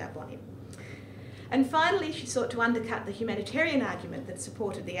gave up on him. And finally, she sought to undercut the humanitarian argument that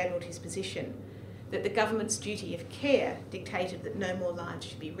supported the Admiralty's position, that the government's duty of care dictated that no more lives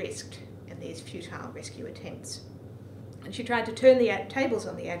should be risked in these futile rescue attempts. And she tried to turn the tables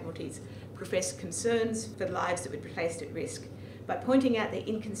on the Admiralty's professed concerns for lives that would be placed at risk by pointing out their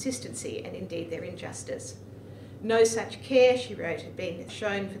inconsistency and indeed their injustice. No such care, she wrote, had been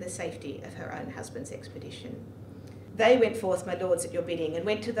shown for the safety of her own husband's expedition. They went forth, my lords, at your bidding, and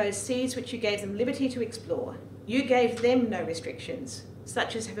went to those seas which you gave them liberty to explore. You gave them no restrictions,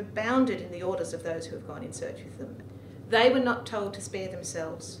 such as have abounded in the orders of those who have gone in search of them. They were not told to spare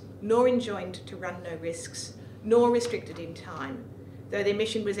themselves, nor enjoined to run no risks, nor restricted in time, though their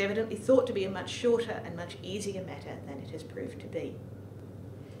mission was evidently thought to be a much shorter and much easier matter than it has proved to be.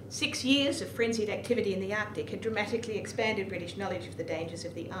 6 years of frenzied activity in the Arctic had dramatically expanded British knowledge of the dangers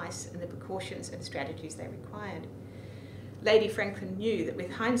of the ice and the precautions and strategies they required. Lady Franklin knew that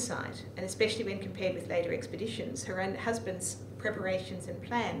with hindsight, and especially when compared with later expeditions, her own husband's preparations and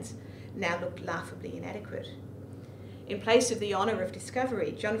plans now looked laughably inadequate. In place of the honour of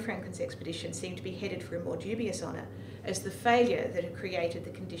discovery, John Franklin's expedition seemed to be headed for a more dubious honour as the failure that had created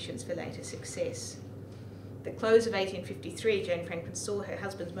the conditions for later success. At the close of 1853, Jane Franklin saw her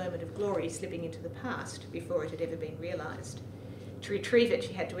husband's moment of glory slipping into the past before it had ever been realised. To retrieve it,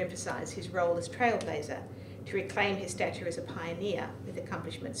 she had to emphasise his role as trailblazer, to reclaim his stature as a pioneer with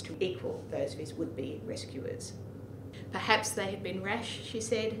accomplishments to equal those of his would-be rescuers. Perhaps they had been rash, she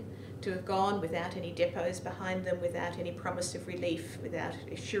said, to have gone without any depots behind them, without any promise of relief, without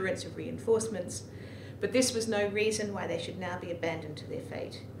assurance of reinforcements, but this was no reason why they should now be abandoned to their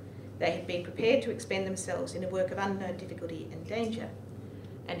fate. They had been prepared to expend themselves in a work of unknown difficulty and danger,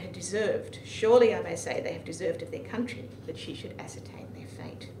 and had deserved, surely I may say they have deserved of their country, that she should ascertain their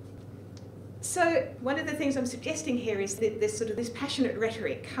fate. So one of the things I'm suggesting here is that this passionate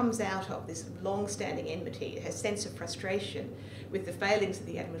rhetoric comes out of this long-standing enmity, her sense of frustration with the failings of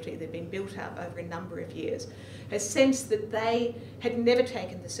the Admiralty that had been built up over a number of years, her sense that they had never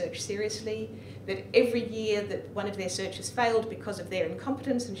taken the search seriously, that every year that one of their searches failed because of their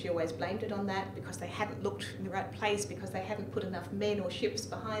incompetence, and she always blamed it on that, because they hadn't looked in the right place, because they hadn't put enough men or ships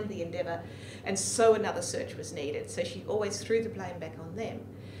behind the endeavour, and so another search was needed. So she always threw the blame back on them.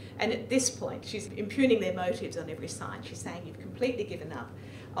 And at this point, she's impugning their motives on every side. She's saying you've completely given up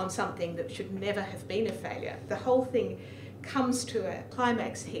on something that should never have been a failure. The whole thing comes to a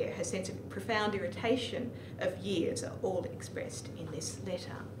climax here. Her sense of profound irritation of years are all expressed in this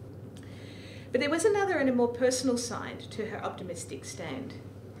letter. But there was another and a more personal side to her optimistic stand.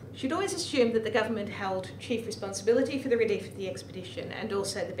 She'd always assumed that the government held chief responsibility for the relief of the expedition and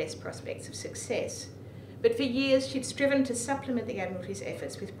also the best prospects of success. But for years she'd striven to supplement the Admiralty's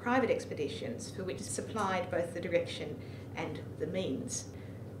efforts with private expeditions for which it supplied both the direction and the means.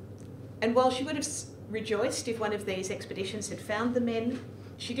 And while she would have rejoiced if one of these expeditions had found the men,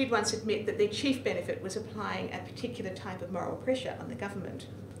 she did once admit that their chief benefit was applying a particular type of moral pressure on the government.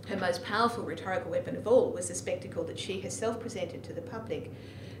 Her most powerful rhetorical weapon of all was the spectacle that she herself presented to the public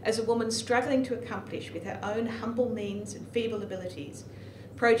as a woman struggling to accomplish with her own humble means and feeble abilities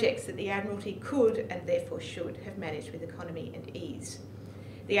projects that the Admiralty could, and therefore should, have managed with economy and ease.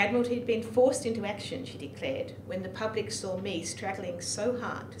 The Admiralty had been forced into action, she declared, when the public saw me struggling so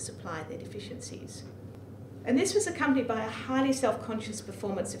hard to supply their deficiencies. And this was accompanied by a highly self-conscious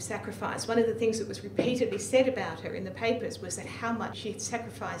performance of sacrifice. One of the things that was repeatedly said about her in the papers was that how much she had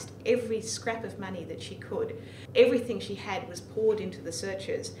sacrificed every scrap of money that she could. Everything she had was poured into the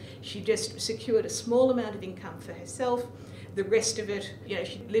searches. She just secured a small amount of income for herself. The rest of it,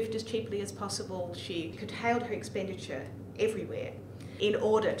 she lived as cheaply as possible. She curtailed her expenditure everywhere in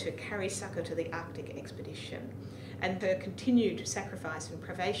order to carry succour to the Arctic expedition. And her continued sacrifice and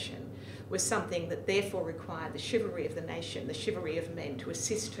privation was something that therefore required the chivalry of the nation, the chivalry of men to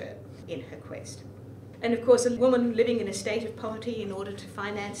assist her in her quest. And of course, a woman living in a state of poverty in order to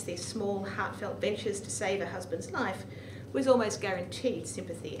finance these small, heartfelt ventures to save her husband's life was almost guaranteed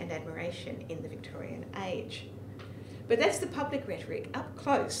sympathy and admiration in the Victorian age. But that's the public rhetoric. Up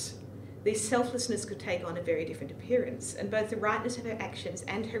close, this selflessness could take on a very different appearance, and both the rightness of her actions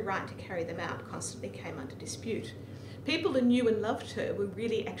and her right to carry them out constantly came under dispute. People who knew and loved her were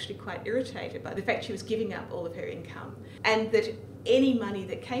really actually quite irritated by the fact she was giving up all of her income, and that any money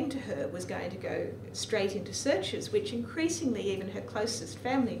that came to her was going to go straight into searches, which increasingly even her closest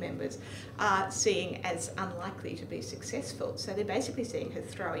family members are seeing as unlikely to be successful. So they're basically seeing her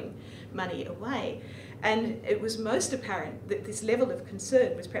throwing money away. And it was most apparent that this level of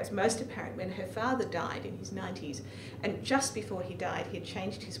concern was perhaps most apparent when her father died in his 90s. And just before he died, he had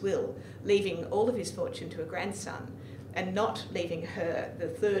changed his will, leaving all of his fortune to a grandson and not leaving her the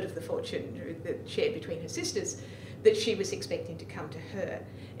third of the fortune that shared between her sisters that she was expecting to come to her.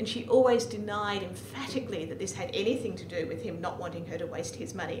 And she always denied emphatically that this had anything to do with him not wanting her to waste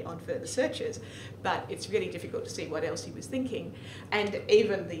his money on further searches, but it's really difficult to see what else he was thinking. And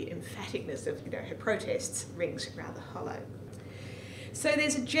even the emphaticness of her protests rings rather hollow. So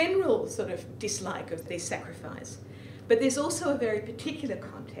there's a general sort of dislike of this sacrifice, but there's also a very particular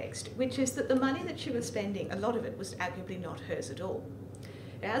context, which is that the money that she was spending, a lot of it was arguably not hers at all.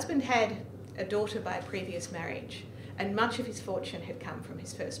 Her husband had a daughter by a previous marriage, and much of his fortune had come from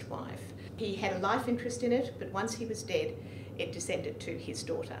his first wife. He had a life interest in it, but once he was dead, it descended to his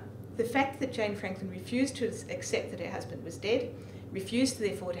daughter. The fact that Jane Franklin refused to accept that her husband was dead, refused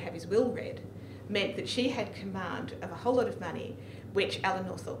therefore to have his will read, meant that she had command of a whole lot of money, which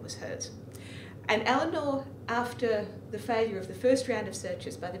Eleanor thought was hers. And Eleanor, after the failure of the first round of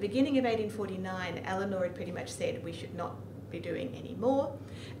searches, by the beginning of 1849, Eleanor had pretty much said we should not be doing any more,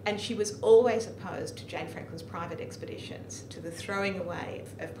 and she was always opposed to Jane Franklin's private expeditions, to the throwing away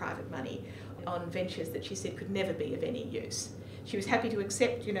of private money on ventures that she said could never be of any use. She was happy to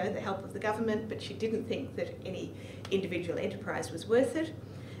accept, the help of the government, but she didn't think that any individual enterprise was worth it,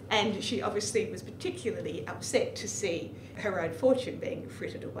 and she obviously was particularly upset to see her own fortune being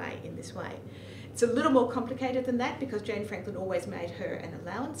frittered away in this way. It's a little more complicated than that because Jane Franklin always made her an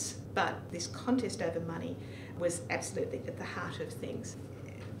allowance, but this contest over money was absolutely at the heart of things.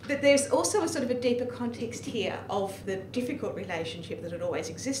 But there's also a sort of a deeper context here of the difficult relationship that had always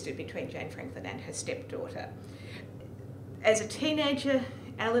existed between Jane Franklin and her stepdaughter. As a teenager,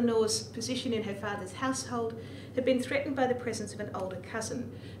 Eleanor's position in her father's household had been threatened by the presence of an older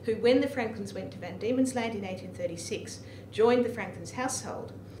cousin, who, when the Franklins went to Van Diemen's Land in 1836, joined the Franklins'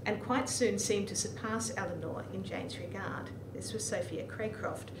 household and quite soon seemed to surpass Eleanor in Jane's regard. This was Sophia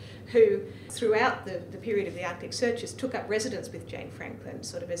Craycroft, who, throughout the period of the Arctic searches, took up residence with Jane Franklin,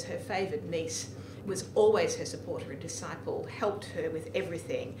 sort of as her favoured niece, was always her supporter and disciple, helped her with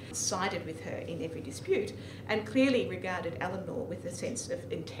everything, sided with her in every dispute, and clearly regarded Eleanor with a sense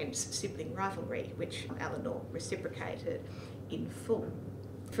of intense sibling rivalry, which Eleanor reciprocated in full.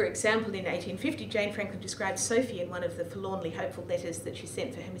 For example, in 1850, Jane Franklin described Sophie in one of the forlornly hopeful letters that she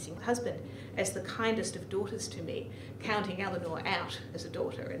sent for her missing husband as the kindest of daughters to me, counting Eleanor out as a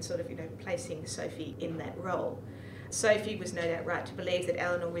daughter and sort of, placing Sophie in that role. Sophie was no doubt right to believe that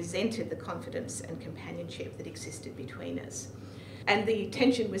Eleanor resented the confidence and companionship that existed between us. And the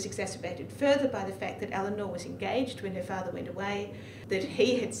tension was exacerbated further by the fact that Eleanor was engaged when her father went away, that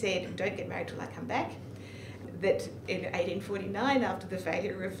he had said, "Don't get married till I come back," that in 1849, after the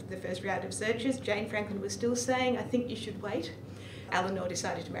failure of the first round of searches, Jane Franklin was still saying, "I think you should wait." Eleanor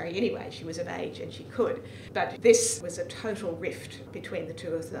decided to marry anyway. She was of age and she could. But this was a total rift between the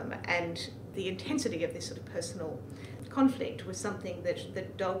two of them, and the intensity of this sort of personal conflict was something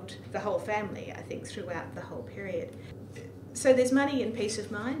that dogged the whole family, I think, throughout the whole period. So there's money and peace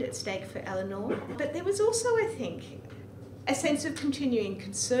of mind at stake for Eleanor, but there was also, I think, a sense of continuing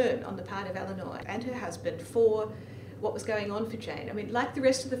concern on the part of Eleanor and her husband for what was going on for Jane. I mean, like the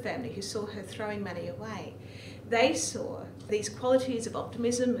rest of the family who saw her throwing money away, they saw these qualities of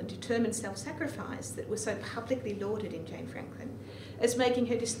optimism and determined self-sacrifice that were so publicly lauded in Jane Franklin as making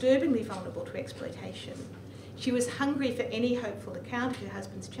her disturbingly vulnerable to exploitation. She was hungry for any hopeful account of her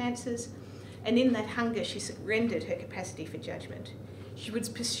husband's chances, and in that hunger she surrendered her capacity for judgment. She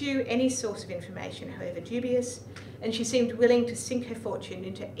would pursue any source of information, however dubious, and she seemed willing to sink her fortune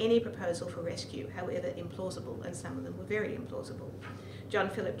into any proposal for rescue, however implausible, and some of them were very implausible. John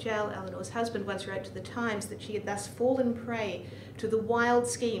Philip Jell, Eleanor's husband, once wrote to the Times that she had thus fallen prey to the wild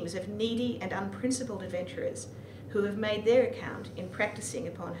schemes of needy and unprincipled adventurers who have made their account in practising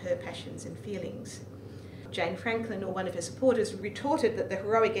upon her passions and feelings. Jane Franklin, or one of her supporters, retorted that the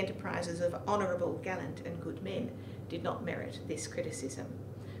heroic enterprises of honourable, gallant and good men did not merit this criticism.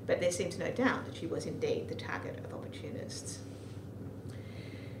 But there seems no doubt that she was indeed the target of opportunists.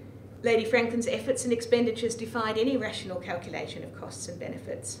 Lady Franklin's efforts and expenditures defied any rational calculation of costs and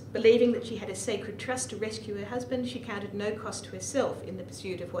benefits. Believing that she had a sacred trust to rescue her husband, she counted no cost to herself in the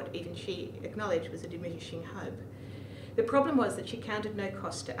pursuit of what even she acknowledged was a diminishing hope. The problem was that she counted no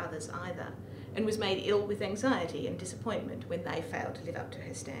cost to others either, and was made ill with anxiety and disappointment when they failed to live up to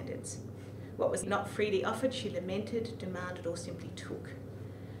her standards. What was not freely offered, she lamented, demanded, or simply took.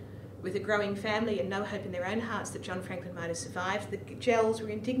 With a growing family and no hope in their own hearts that John Franklin might have survived, the Jells were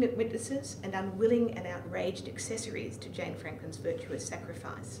indignant witnesses and unwilling and outraged accessories to Jane Franklin's virtuous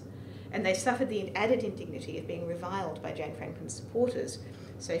sacrifice. And they suffered the added indignity of being reviled by Jane Franklin's supporters,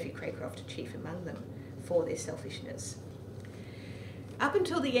 Sophie Craycroft chief among them, for their selfishness. Up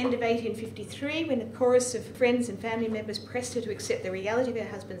until the end of 1853, when a chorus of friends and family members pressed her to accept the reality of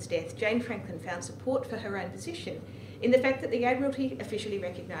her husband's death, Jane Franklin found support for her own position in the fact that the Admiralty officially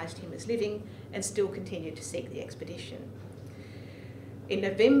recognised him as living and still continued to seek the expedition. In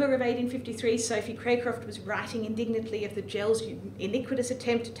November of 1853, Sophie Craycroft was writing indignantly of the Jells' iniquitous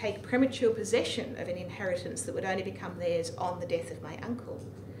attempt to take premature possession of an inheritance that would only become theirs on the death of my uncle.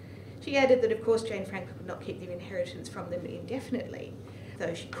 She added that, of course, Jane Franklin could not keep their inheritance from them indefinitely,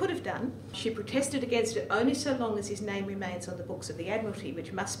 though she could have done. She protested against it only so long as his name remains on the books of the Admiralty,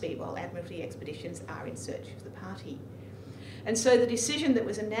 which must be while Admiralty expeditions are in search of the party. And so the decision that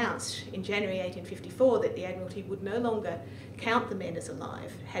was announced in January 1854 that the Admiralty would no longer count the men as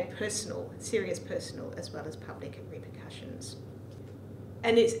alive had serious personal as well as public repercussions.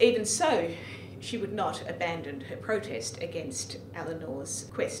 And it's even so, she would not abandon her protest against Eleanor's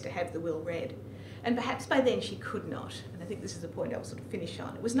quest to have the will read. And perhaps by then she could not, and I think this is the point I'll sort of finish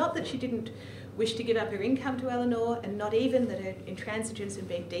on. It was not that she didn't wish to give up her income to Eleanor, and not even that her intransigence had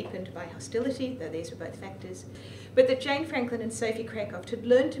been deepened by hostility, though these were both factors, but that Jane Franklin and Sophie Craycroft had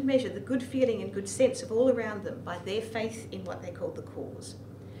learned to measure the good feeling and good sense of all around them by their faith in what they called the cause.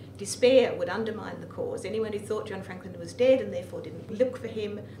 Despair would undermine the cause. Anyone who thought John Franklin was dead and therefore didn't look for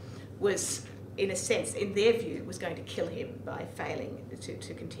him was, in a sense, in their view, was going to kill him by failing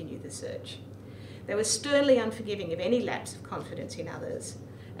to continue the search. They were sternly unforgiving of any lapse of confidence in others,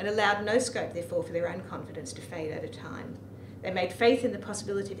 and allowed no scope, therefore, for their own confidence to fade over time. They made faith in the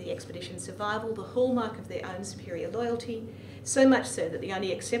possibility of the expedition's survival the hallmark of their own superior loyalty, so much so that the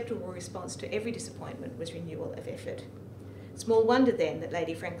only acceptable response to every disappointment was renewal of effort. Small wonder then that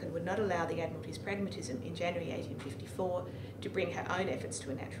Lady Franklin would not allow the Admiralty's pragmatism in January 1854 to bring her own efforts to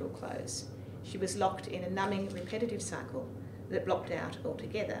a natural close. She was locked in a numbing, repetitive cycle that blocked out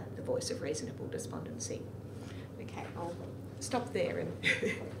altogether the voice of reasonable despondency. Okay, I'll stop there and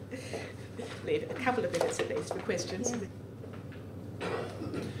leave a couple of minutes at least for questions. Yeah.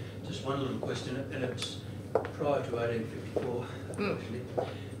 Just one little question, and it's prior to 1854, actually.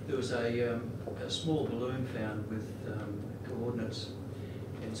 There was a small balloon found with coordinates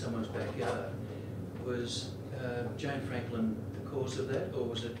in someone's backyard. Was Jane Franklin the cause of that, or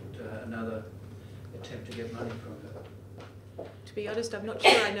was it another attempt to get money from her? To be honest, I'm not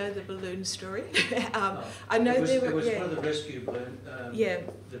sure I know the balloon story. I know it was one of the rescue balloon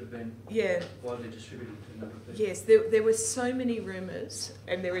that have been widely distributed to a number of people. Yes, there were so many rumours,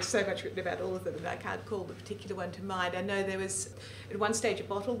 and there is so much written about all of them, and I can't call the particular one to mind. I know there was, at one stage, a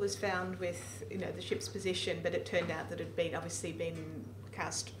bottle was found with, the ship's position, but it turned out that it had obviously been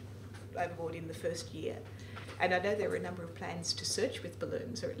cast overboard in the first year. And I know there were a number of plans to search with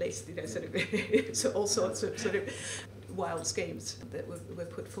balloons, or at least, sort of, so all sorts of sort of wild schemes that were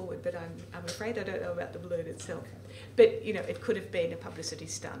put forward. But I'm afraid I don't know about the balloon itself. But it could have been a publicity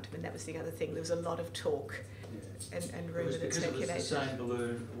stunt. I mean, that was the other thing. There was a lot of talk and rumour that circulated. It was the same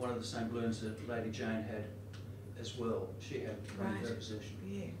balloon, one of the same balloons that Lady Jane had as well. She had one in her possession.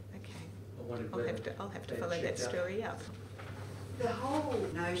 Yeah. Okay. I'll have to follow that story up. The whole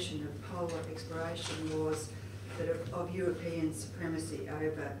notion of polar exploration was that of European supremacy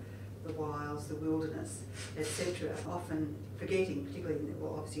over the wilds, the wilderness, etc., often forgetting, particularly,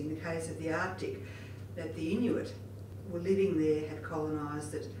 obviously in the case of the Arctic, that the Inuit were living there, had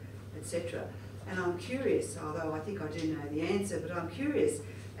colonised it, etc. And I'm curious, although I think I do know the answer, but I'm curious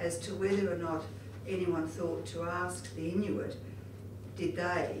as to whether or not anyone thought to ask the Inuit, did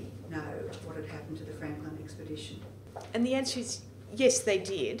they know what had happened to the Franklin expedition? And the answer is yes, they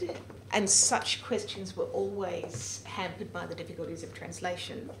did. And such questions were always hampered by the difficulties of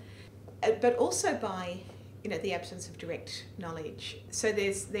translation, but also by, the absence of direct knowledge. So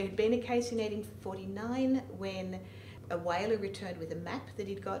there had been a case in 1849 when a whaler returned with a map that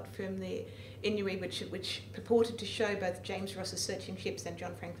he'd got from the Inuit, which purported to show both James Ross's searching ships and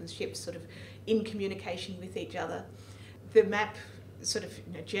John Franklin's ships sort of in communication with each other. The map sort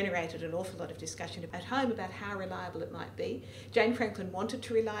of generated an awful lot of discussion at home about how reliable it might be. Jane Franklin wanted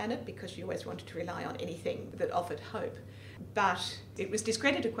to rely on it because she always wanted to rely on anything that offered hope. But it was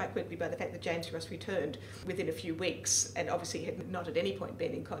discredited quite quickly by the fact that James Ross returned within a few weeks and obviously had not at any point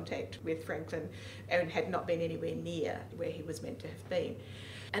been in contact with Franklin and had not been anywhere near where he was meant to have been.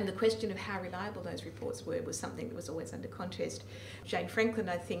 And the question of how reliable those reports were was something that was always under contest. Jane Franklin,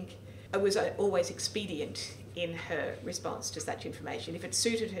 I think, was always expedient in her response to such information. If it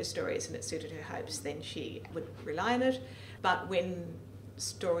suited her stories and it suited her hopes, then she would rely on it. But when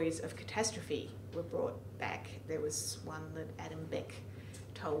stories of catastrophe were brought back, there was one that Adam Beck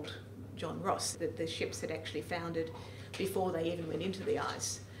told John Ross that the ships had actually foundered before they even went into the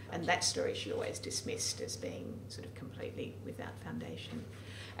ice. And that story she always dismissed as being sort of completely without foundation.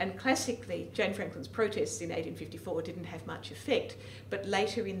 And classically, Jane Franklin's protests in 1854 didn't have much effect, but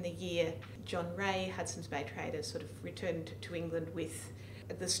later in the year, John Ray, Hudson's Bay trader, sort of returned to England with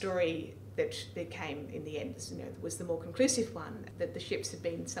the story that came in the end, was the more conclusive one, that the ships had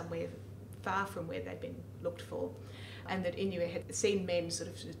been somewhere far from where they'd been looked for, and that Inuit had seen men sort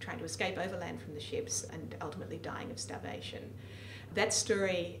of trying to escape overland from the ships and ultimately dying of starvation. That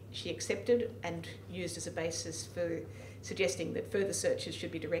story she accepted and used as a basis for suggesting that further searches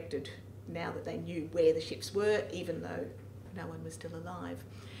should be directed now that they knew where the ships were, even though no one was still alive.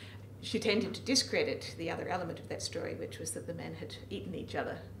 She tended to discredit the other element of that story, which was that the men had eaten each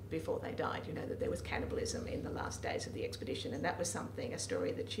other before they died, that there was cannibalism in the last days of the expedition, and that was a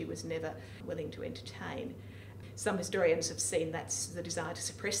story that she was never willing to entertain. Some historians have seen that's the desire to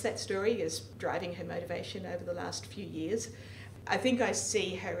suppress that story as driving her motivation over the last few years. I think I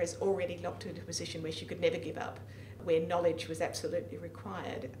see her as already locked into a position where she could never give up, where knowledge was absolutely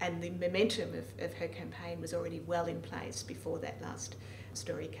required, and the momentum of her campaign was already well in place before that last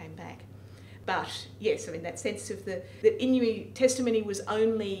story came back. But yes, that sense of the Inuit testimony was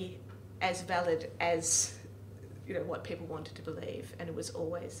only as valid as what people wanted to believe, and it was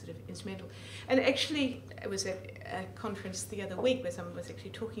always sort of instrumental. And actually, it was at a conference the other week where someone was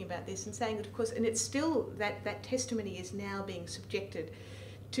actually talking about this and saying that, of course, and it's still that testimony is now being subjected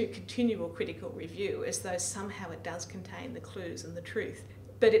to continual critical review as though somehow it does contain the clues and the truth.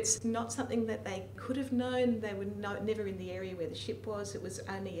 But it's not something that they could have known. They were never in the area where the ship was. It was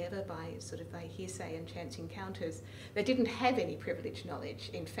only ever by sort of by hearsay and chance encounters. They didn't have any privileged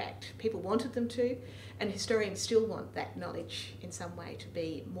knowledge, in fact. People wanted them to, and historians still want that knowledge in some way to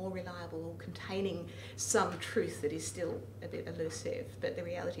be more reliable or containing some truth that is still a bit elusive. But the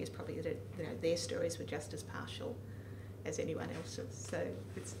reality is probably that their stories were just as partial as anyone else's. So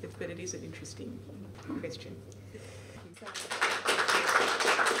but it is an interesting question.